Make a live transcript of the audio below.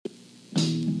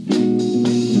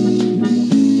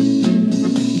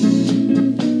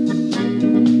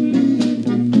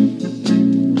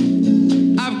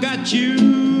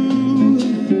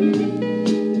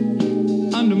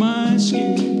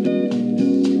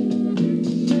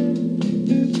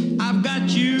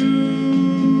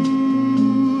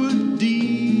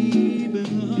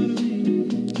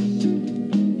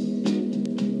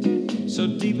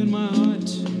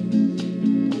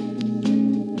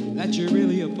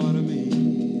part of me.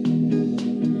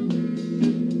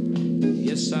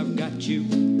 Yes, I've got you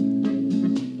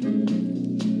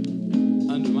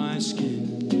under my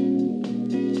skin.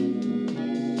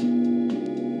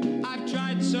 I've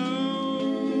tried so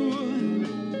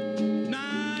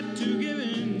not to give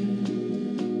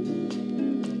in.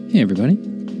 Hey, everybody.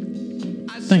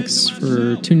 Thanks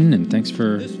for tuning in. Thanks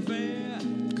for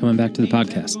coming back to the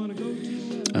podcast.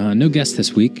 No guest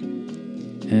this week,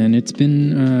 and it's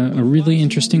been a really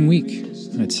interesting week,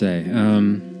 I'd say.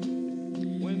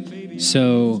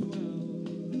 So,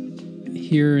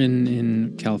 here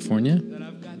in California,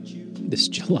 this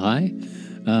July,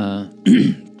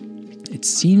 it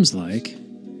seems like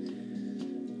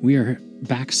we are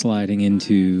backsliding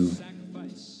into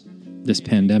this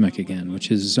pandemic again, which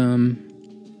is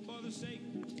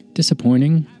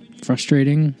disappointing,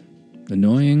 frustrating,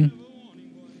 annoying.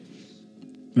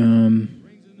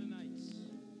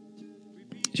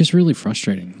 Just really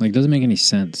frustrating. Like, doesn't make any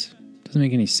sense. Doesn't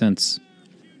make any sense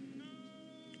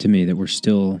to me that we're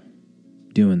still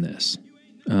doing this.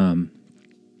 Let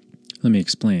me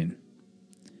explain.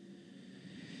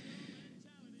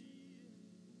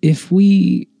 If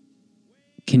we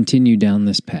continue down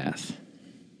this path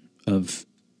of,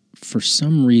 for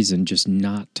some reason, just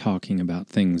not talking about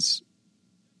things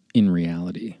in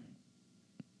reality,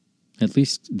 at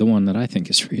least the one that I think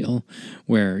is real,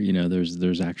 where, you know,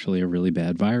 there's actually a really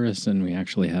bad virus and we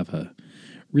actually have a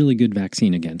really good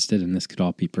vaccine against it and this could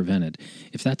all be prevented.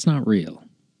 If that's not real,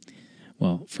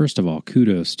 well, first of all,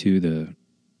 kudos to the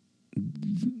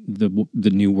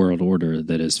new world order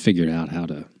that has figured out how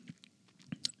to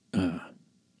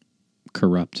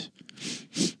corrupt,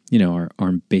 you know,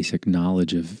 our basic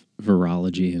knowledge of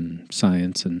virology and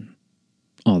science and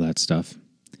all that stuff.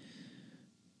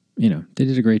 You know, they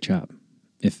did a great job,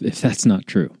 if that's not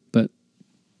true. But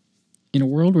in a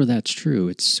world where that's true,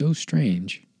 it's so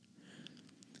strange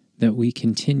that we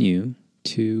continue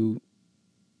to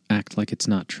act like it's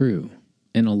not true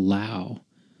and allow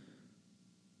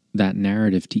that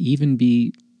narrative to even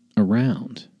be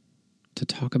around, to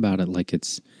talk about it like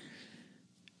it's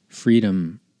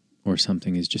freedom or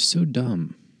something is just so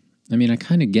dumb. I mean, I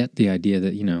kind of get the idea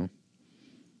that, you know,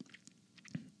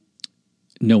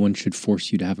 no one should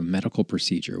force you to have a medical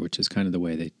procedure, which is kind of the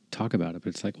way they talk about it. But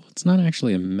it's like, well, it's not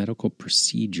actually a medical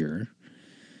procedure.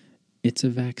 It's a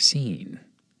vaccine.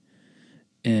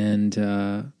 And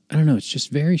I don't know, it's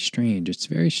just very strange. It's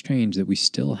very strange that we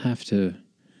still have to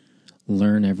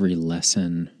learn every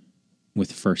lesson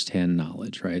with firsthand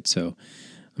knowledge, right? So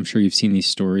I'm sure you've seen these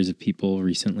stories of people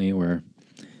recently where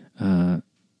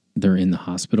they're in the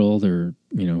hospital, they're,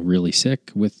 you know, really sick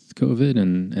with COVID,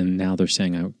 and now they're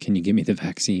saying, oh, can you give me the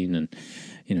vaccine? And,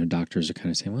 you know, doctors are kind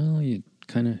of saying, well, you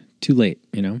kind of too late,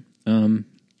 you know?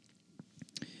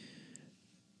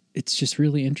 It's just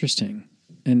really interesting.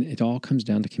 And it all comes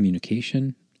down to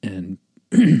communication and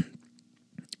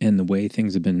and the way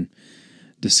things have been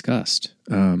discussed.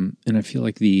 And I feel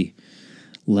like the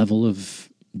level of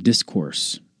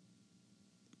discourse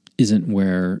isn't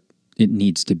where it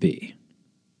needs to be.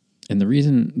 And the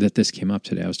reason that this came up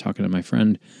today, I was talking to my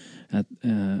friend,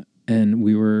 and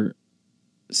we were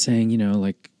saying, you know,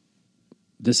 like,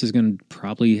 this is going to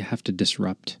probably have to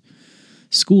disrupt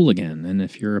school again. And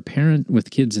if you're a parent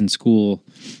with kids in school,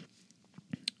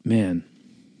 man,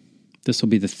 this will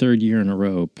be the third year in a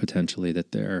row, potentially,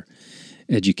 that their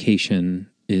education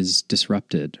is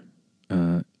disrupted,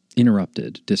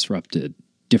 interrupted, disrupted,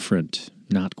 different,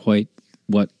 not quite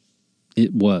what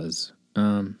it was.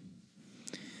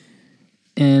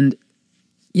 And,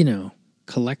 you know,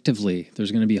 collectively,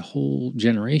 there's going to be a whole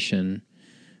generation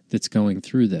that's going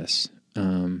through this.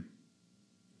 And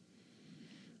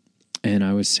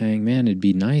I was saying, man, it'd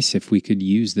be nice if we could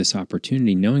use this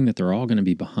opportunity, knowing that they're all going to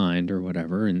be behind or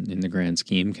whatever in the grand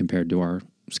scheme compared to our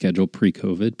schedule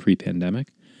pre-COVID, pre-pandemic.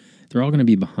 They're all going to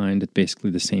be behind at basically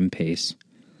the same pace.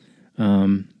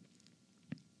 Will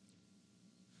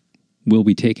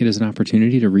we take it as an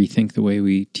opportunity to rethink the way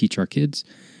we teach our kids?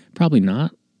 Probably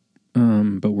not,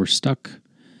 but we're stuck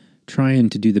trying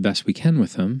to do the best we can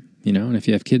with them, you know, and if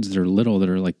you have kids that are little, that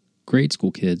are like grade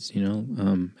school kids, you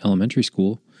know, elementary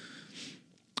school,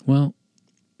 well,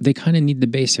 they kind of need the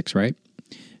basics, right?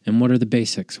 And what are the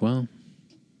basics? Well,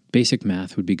 basic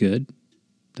math would be good.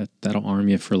 That'll arm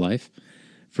you for life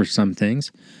for some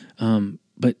things.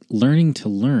 But learning to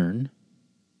learn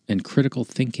and critical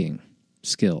thinking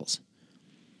skills,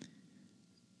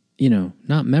 you know,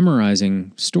 not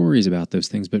memorizing stories about those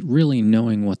things, but really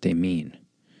knowing what they mean,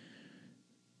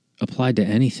 applied to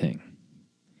anything.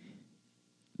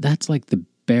 That's like the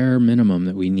bare minimum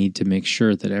that we need to make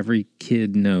sure that every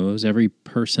kid knows, every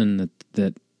person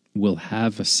that will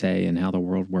have a say in how the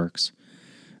world works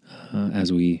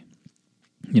as we,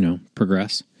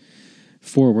 progress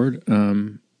forward.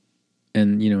 And,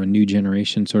 a new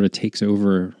generation sort of takes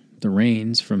over the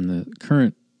reins from the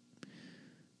current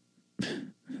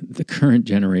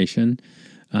generation.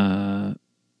 By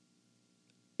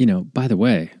the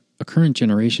way, a current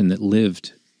generation that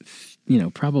lived,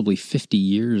 probably 50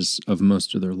 years of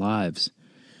most of their lives,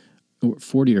 or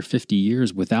 40 or 50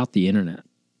 years without the internet.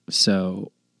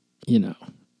 So, who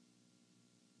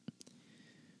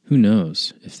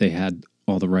knows if they had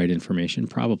all the right information?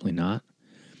 Probably not.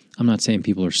 I'm not saying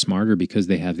people are smarter because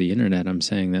they have the internet. I'm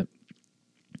saying that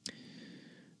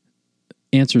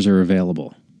answers are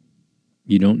available.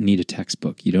 You don't need a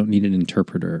textbook. You don't need an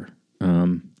interpreter.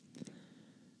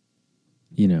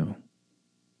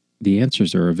 The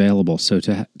answers are available. So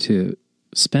to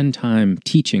spend time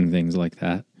teaching things like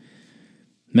that,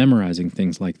 memorizing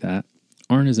things like that,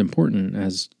 aren't as important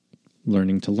as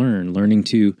learning to learn, learning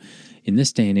to, in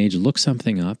this day and age, look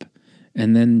something up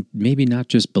and then maybe not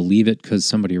just believe it because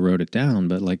somebody wrote it down,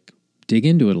 but like dig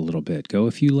into it a little bit, go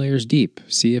a few layers deep,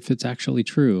 see if it's actually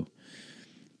true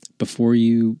before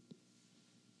you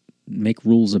make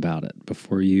rules about it,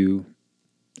 before you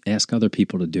ask other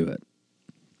people to do it.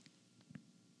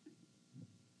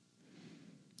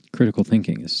 Critical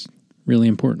thinking is really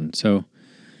important. So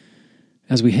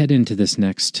as we head into this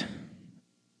next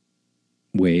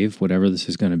wave, whatever this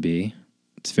is going to be,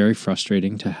 it's very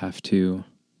frustrating to have to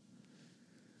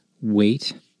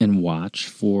wait and watch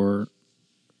for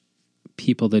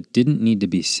people that didn't need to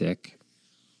be sick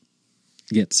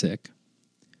get sick,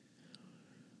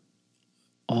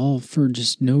 all for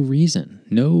just no reason,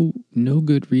 no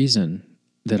good reason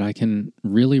that I can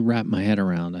really wrap my head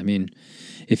around. I mean,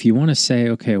 if you want to say,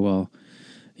 okay, well,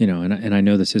 and I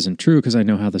know this isn't true because I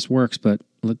know how this works, but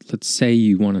let's say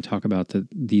you want to talk about that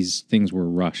these things were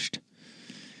rushed.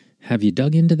 Have you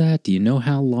dug into that? Do you know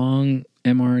how long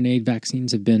mRNA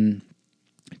vaccines have been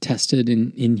tested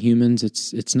in humans?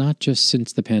 It's not just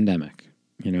since the pandemic,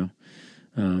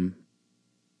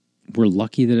 We're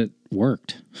lucky that it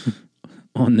worked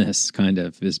on this, kind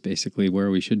of, is basically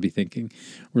where we should be thinking.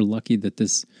 We're lucky that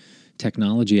this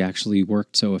technology actually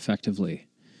worked so effectively.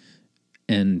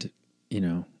 And,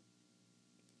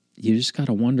 you just got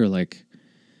to wonder, like,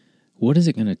 what is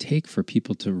it going to take for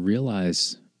people to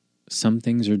realize some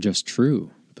things are just true?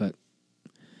 But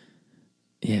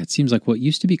yeah, it seems like what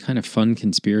used to be kind of fun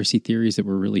conspiracy theories that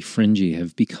were really fringy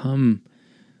have become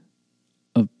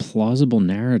a plausible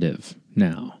narrative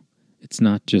now. It's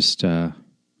not just, a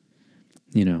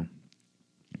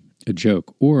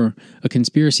joke or a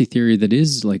conspiracy theory that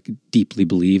is like deeply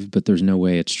believed, but there's no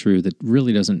way it's true, that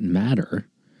really doesn't matter,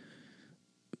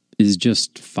 is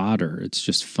just fodder. It's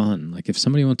just fun. Like, if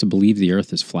somebody wants to believe the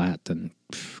earth is flat, then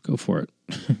go for it.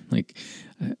 Like,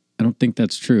 I don't think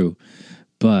that's true,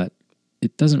 but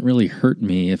it doesn't really hurt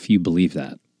me if you believe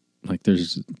that. Like,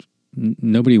 there's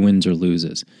nobody wins or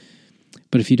loses.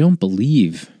 But if you don't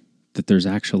believe that there's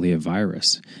actually a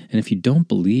virus, and if you don't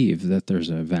believe that there's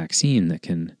a vaccine that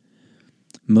can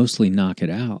mostly knock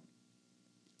it out,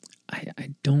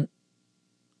 I don't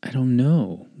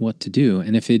know what to do.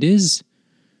 And if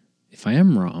I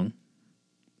am wrong,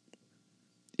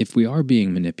 if we are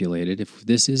being manipulated, if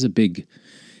this is a big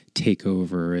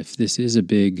takeover, if this is a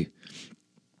big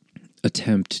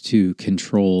attempt to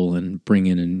control and bring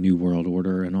in a new world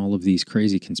order and all of these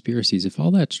crazy conspiracies, if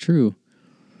all that's true,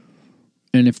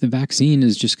 and if the vaccine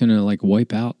is just going to like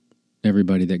wipe out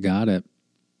everybody that got it,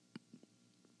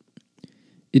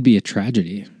 it'd be a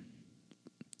tragedy.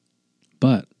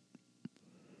 But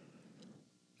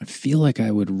I feel like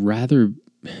I would rather,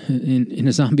 in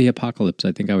a zombie apocalypse,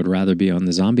 I think I would rather be on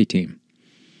the zombie team.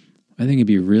 I think it'd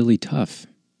be really tough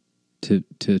to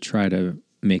try to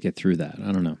make it through that.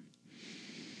 I don't know.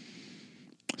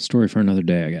 Story for another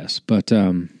day, I guess. But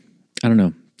I don't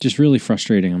know. Just really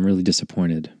frustrating. I'm really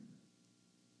disappointed.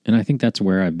 And I think that's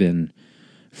where I've been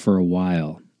for a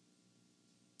while,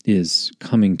 is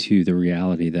coming to the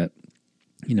reality that,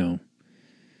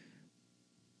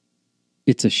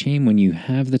 it's a shame when you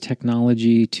have the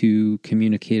technology to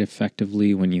communicate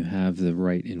effectively, when you have the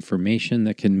right information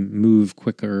that can move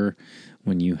quicker,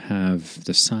 when you have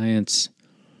the science,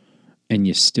 and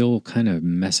you still kind of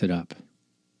mess it up.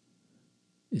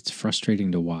 It's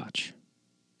frustrating to watch.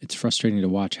 It's frustrating to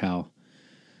watch how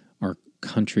our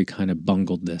country kind of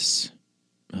bungled this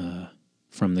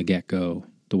from the get-go,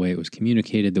 the way it was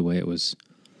communicated, the way it was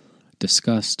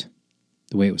discussed,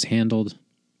 the way it was handled.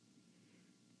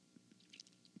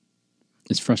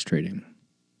 It's frustrating.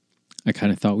 I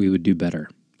kind of thought we would do better.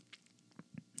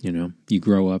 You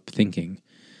grow up thinking,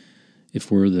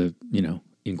 if we're the,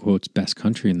 in quotes, best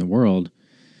country in the world,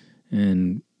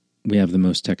 and we have the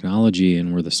most technology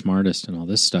and we're the smartest and all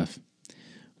this stuff.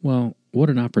 Well, what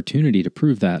an opportunity to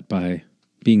prove that by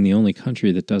being the only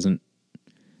country that doesn't,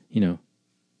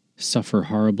 suffer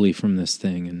horribly from this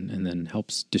thing and then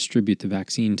helps distribute the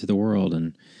vaccine to the world.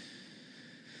 And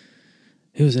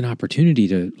it was an opportunity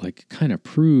to like kind of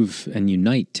prove and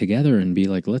unite together and be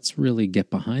like, let's really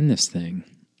get behind this thing.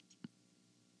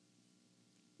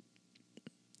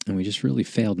 And we just really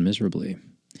failed miserably.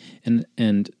 And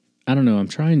I don't know, I'm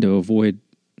trying to avoid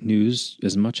news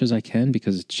as much as I can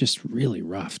because it's just really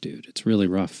rough, dude. It's really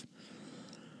rough.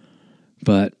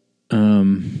 But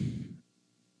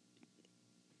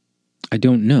I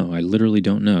don't know. I literally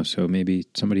don't know. So maybe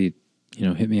somebody,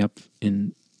 hit me up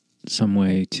in some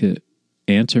way to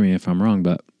answer me if I'm wrong.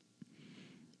 But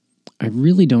I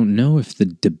really don't know if the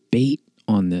debate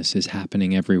on this is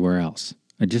happening everywhere else.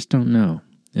 I just don't know.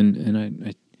 And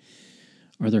I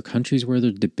are there countries where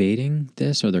they're debating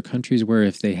this? Are there countries where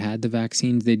if they had the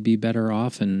vaccines, they'd be better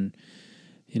off? And,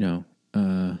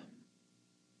 I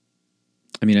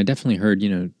definitely heard,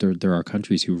 there are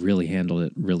countries who really handled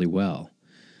it really well.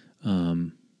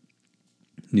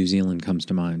 New Zealand comes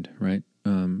to mind, right?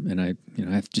 And I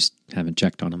just haven't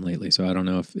checked on them lately, so I don't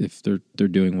know if they're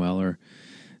doing well or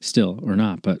still or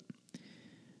not. But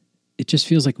it just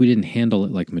feels like we didn't handle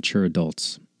it like mature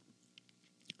adults,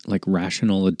 like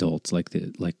rational adults, like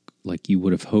you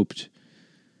would have hoped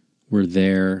were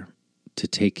there to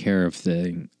take care of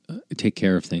things.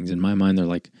 In my mind, they're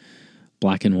like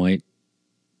black and white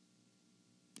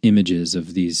images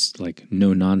of these like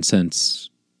no nonsense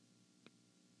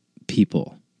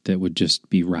people that would just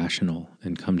be rational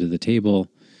and come to the table,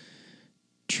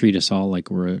 treat us all like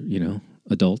we're,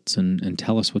 adults and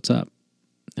tell us what's up.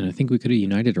 And I think we could have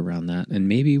united around that, and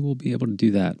maybe we'll be able to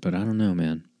do that, but I don't know,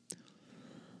 man.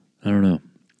 I don't know.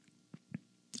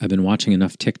 I've been watching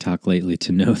enough TikTok lately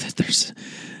to know that there's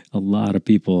a lot of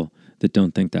people that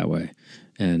don't think that way.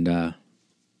 And I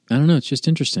don't know, it's just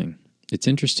interesting. It's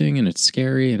interesting and it's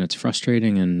scary and it's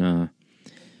frustrating, and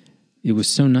it was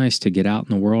so nice to get out in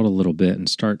the world a little bit and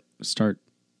start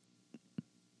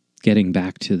getting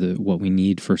back to what we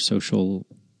need for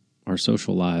our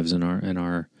social lives and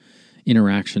our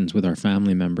interactions with our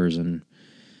family members. And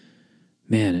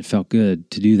man, it felt good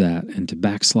to do that and to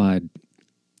backslide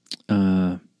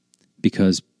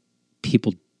because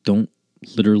people don't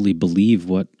literally believe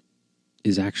what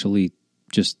is actually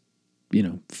just,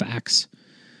 facts.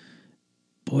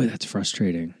 Boy, that's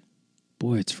frustrating.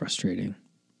 Boy, it's frustrating.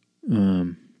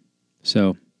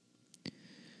 So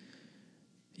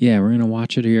yeah, we're going to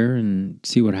watch it here and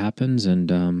see what happens.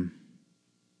 And,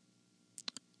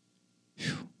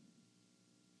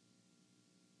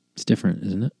 it's different,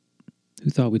 isn't it? Who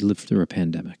thought we'd live through a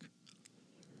pandemic?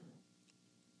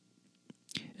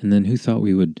 And then who thought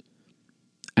we would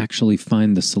actually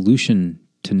find the solution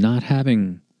to not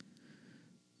having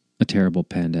a terrible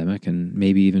pandemic, and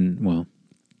maybe even,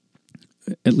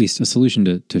 at least a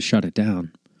solution to shut it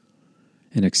down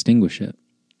and extinguish it.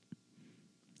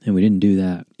 And we didn't do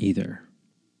that either.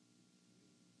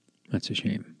 That's a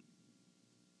shame.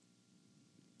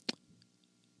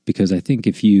 Because I think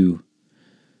if you,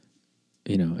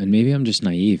 and maybe I'm just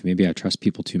naive, maybe I trust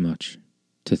people too much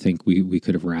to think we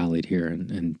could have rallied here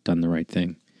and done the right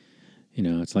thing.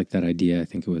 It's like that idea, I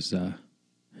think it was, I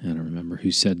don't remember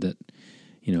who said that,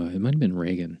 it might have been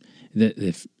Reagan, that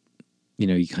if,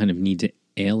 you kind of need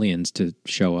aliens to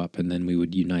show up and then we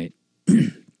would unite.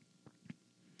 I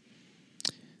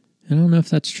don't know if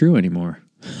that's true anymore.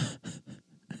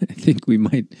 I think we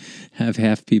might have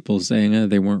half people saying,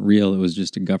 they weren't real, it was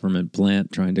just a government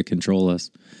plant trying to control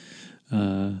us.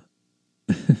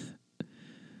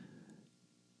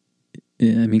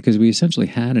 Because we essentially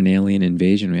had an alien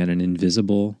invasion. We had an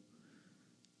invisible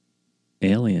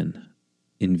alien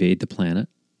invade the planet.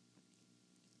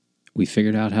 We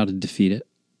figured out how to defeat it.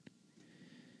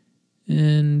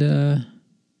 And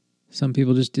some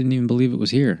people just didn't even believe it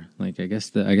was here. Like, I guess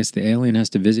the alien has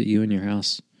to visit you in your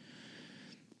house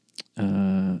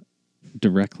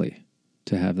directly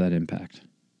to have that impact.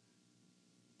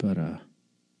 But I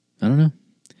don't know.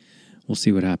 We'll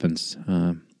see what happens.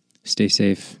 Stay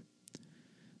safe.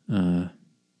 I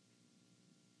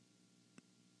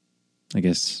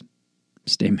guess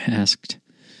stay masked.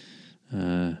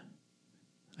 I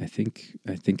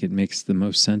think it makes the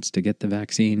most sense to get the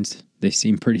vaccines. They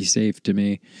seem pretty safe to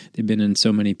me. They've been in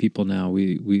so many people now.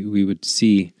 I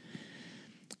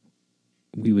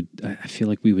feel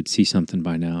like we would see something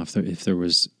by now if there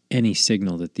was any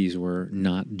signal that these were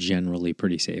not generally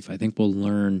pretty safe. I think we'll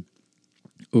learn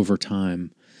over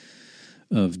time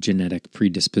of genetic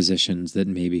predispositions that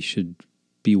maybe should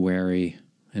be wary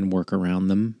and work around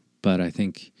them. But I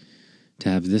think to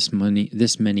have this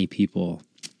many people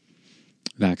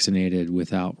vaccinated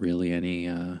without really any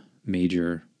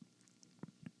major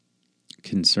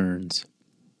concerns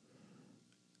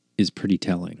is pretty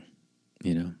telling.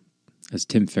 You know, as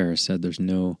Tim Ferriss said, there's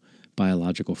no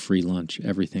biological free lunch.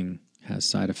 Everything has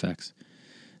side effects.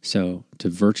 So to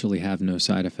virtually have no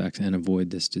side effects and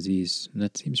avoid this disease,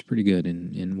 that seems pretty good.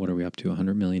 In what are we up to,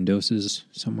 100 million doses,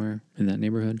 somewhere in that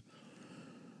neighborhood?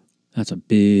 That's a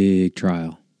big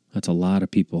trial. That's a lot of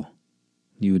people.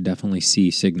 You would definitely see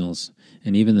signals.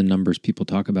 And even the numbers people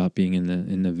talk about being in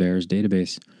the VAERS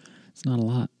database, it's not a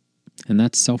lot. And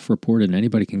that's self-reported.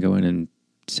 Anybody can go in and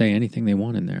say anything they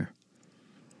want in there.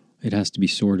 It has to be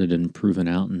sorted and proven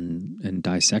out and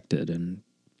dissected and,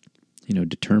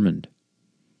 determined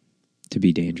to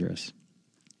be dangerous.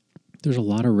 There's a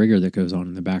lot of rigor that goes on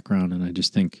in the background, and I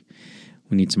just think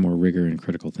we need some more rigor and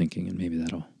critical thinking, and maybe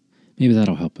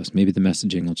that'll help us. Maybe the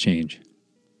messaging will change.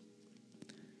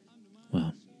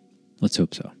 Well, let's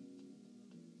hope so.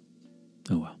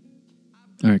 Oh well.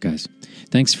 All right, guys.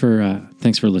 Thanks for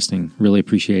listening. Really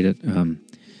appreciate it.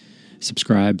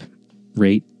 Subscribe,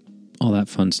 rate, all that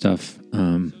fun stuff.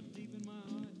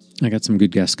 I got some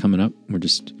good guests coming up. We're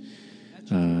just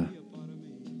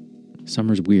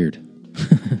summer's weird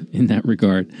in that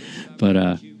regard,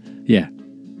 but yeah,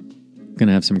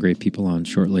 gonna have some great people on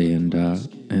shortly, and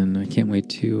I can't wait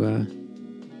to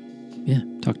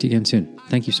talk to you again soon.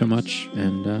 Thank you so much,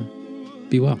 and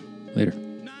be well. Later.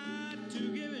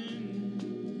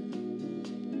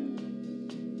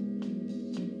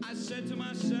 I said to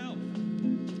myself,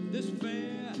 this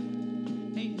fair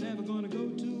ain't never gonna go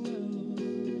too well.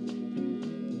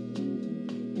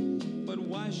 But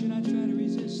why should I try to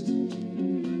resist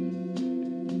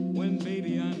when,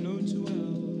 baby, I know too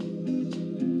well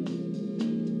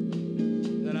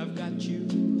that I've got you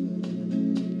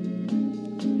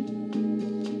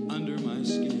under my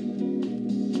skin.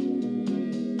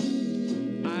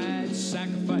 I'd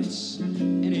sacrifice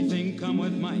anything come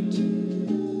what might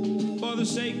for the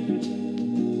sake of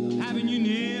having you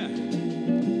near,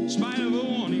 in spite of a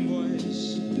warning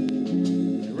voice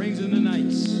that rings in the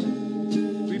nights,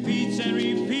 repeats and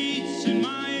repeats in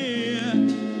my ear.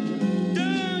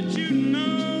 Don't you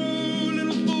know,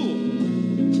 little fool,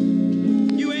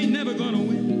 you ain't never gonna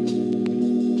win.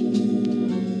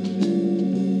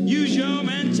 Use your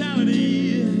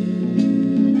mentality,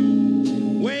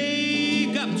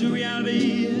 wake up to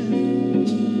reality.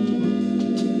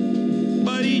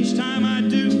 But each time I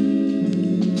do,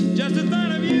 just the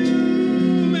thought of you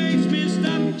makes me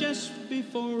stop just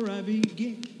before I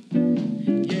begin.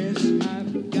 Yes,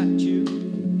 I've got you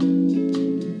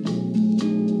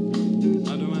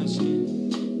under my skin.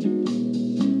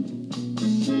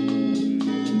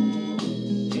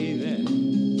 Hey there,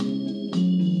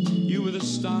 you with the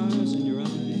stars in your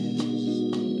eyes.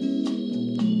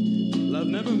 Love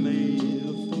never made